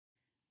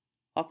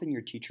Often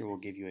your teacher will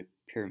give you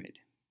a pyramid.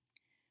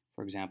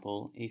 For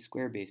example, a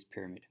square-based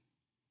pyramid,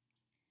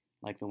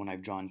 like the one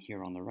I've drawn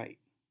here on the right.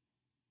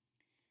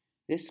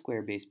 This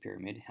square-based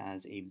pyramid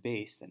has a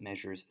base that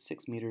measures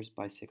 6 meters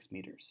by 6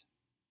 meters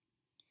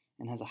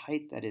and has a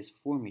height that is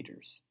 4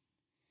 meters.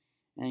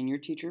 And your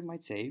teacher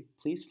might say,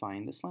 please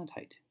find the slant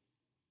height.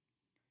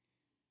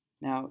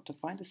 Now, to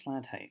find the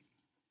slant height,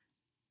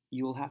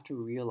 you will have to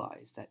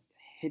realize that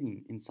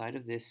hidden inside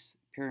of this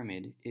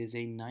pyramid is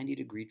a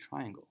 90-degree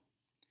triangle.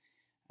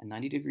 A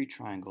 90-degree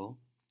triangle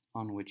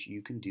on which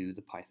you can do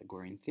the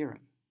Pythagorean theorem.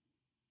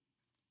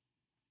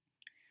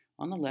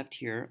 On the left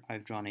here,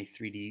 I've drawn a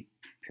 3D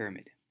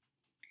pyramid.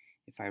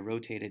 If I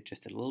rotate it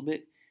just a little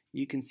bit,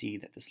 you can see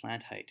that the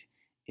slant height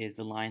is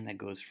the line that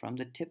goes from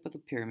the tip of the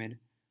pyramid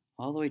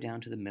all the way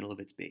down to the middle of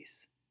its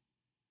base.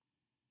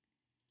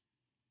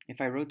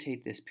 If I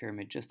rotate this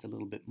pyramid just a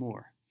little bit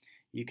more,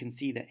 you can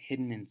see that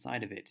hidden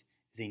inside of it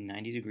is a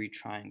 90-degree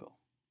triangle.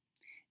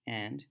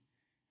 And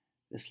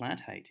the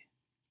slant height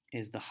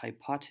is the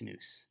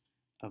hypotenuse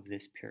of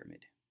this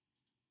pyramid.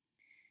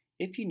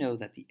 If you know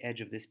that the edge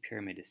of this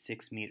pyramid is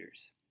 6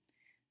 meters,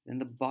 then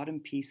the bottom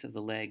piece of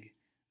the leg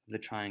of the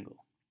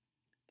triangle,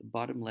 the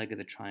bottom leg of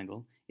the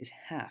triangle is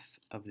half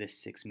of this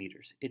 6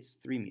 meters. It's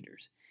 3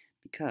 meters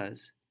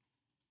because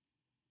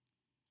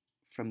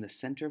from the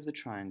center of the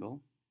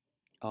triangle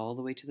all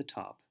the way to the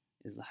top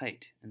is the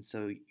height, and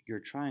so your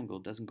triangle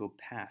doesn't go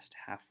past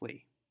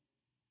halfway.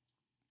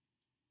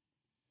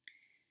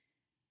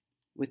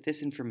 With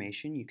this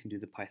information, you can do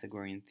the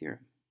Pythagorean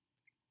theorem.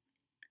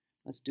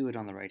 Let's do it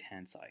on the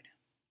right-hand side.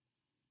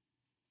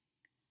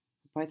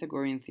 The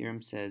Pythagorean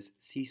theorem says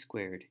c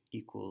squared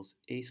equals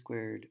a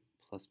squared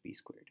plus b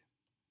squared.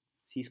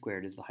 C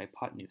squared is the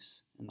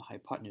hypotenuse, and the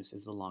hypotenuse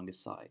is the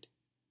longest side.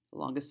 The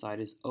longest side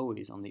is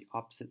always on the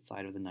opposite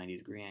side of the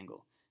 90-degree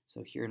angle.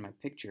 So here in my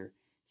picture,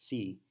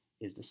 C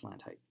is the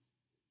slant height.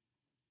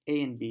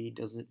 A and B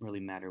doesn't really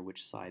matter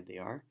which side they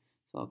are,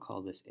 so I'll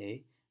call this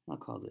A, and I'll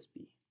call this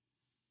B.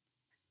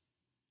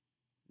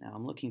 Now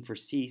I'm looking for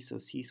C, so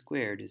C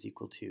squared is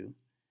equal to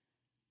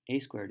A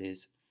squared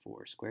is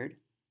 4 squared,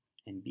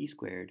 and B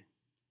squared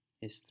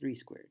is 3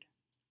 squared.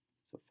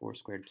 So 4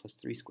 squared plus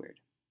 3 squared.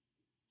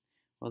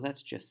 Well,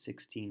 that's just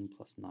 16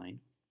 plus 9.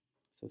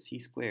 So C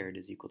squared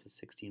is equal to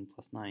 16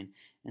 plus 9.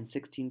 And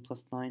 16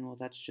 plus 9, well,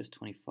 that's just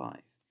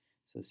 25.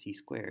 So C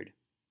squared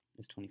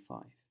is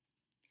 25.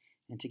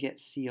 And to get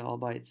C all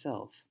by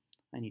itself,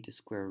 I need to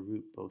square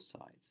root both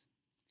sides.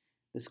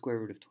 The square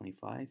root of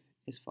 25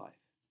 is 5.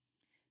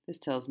 This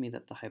tells me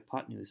that the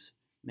hypotenuse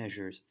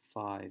measures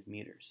 5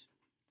 meters,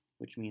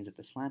 which means that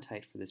the slant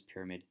height for this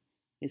pyramid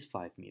is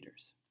 5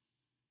 meters.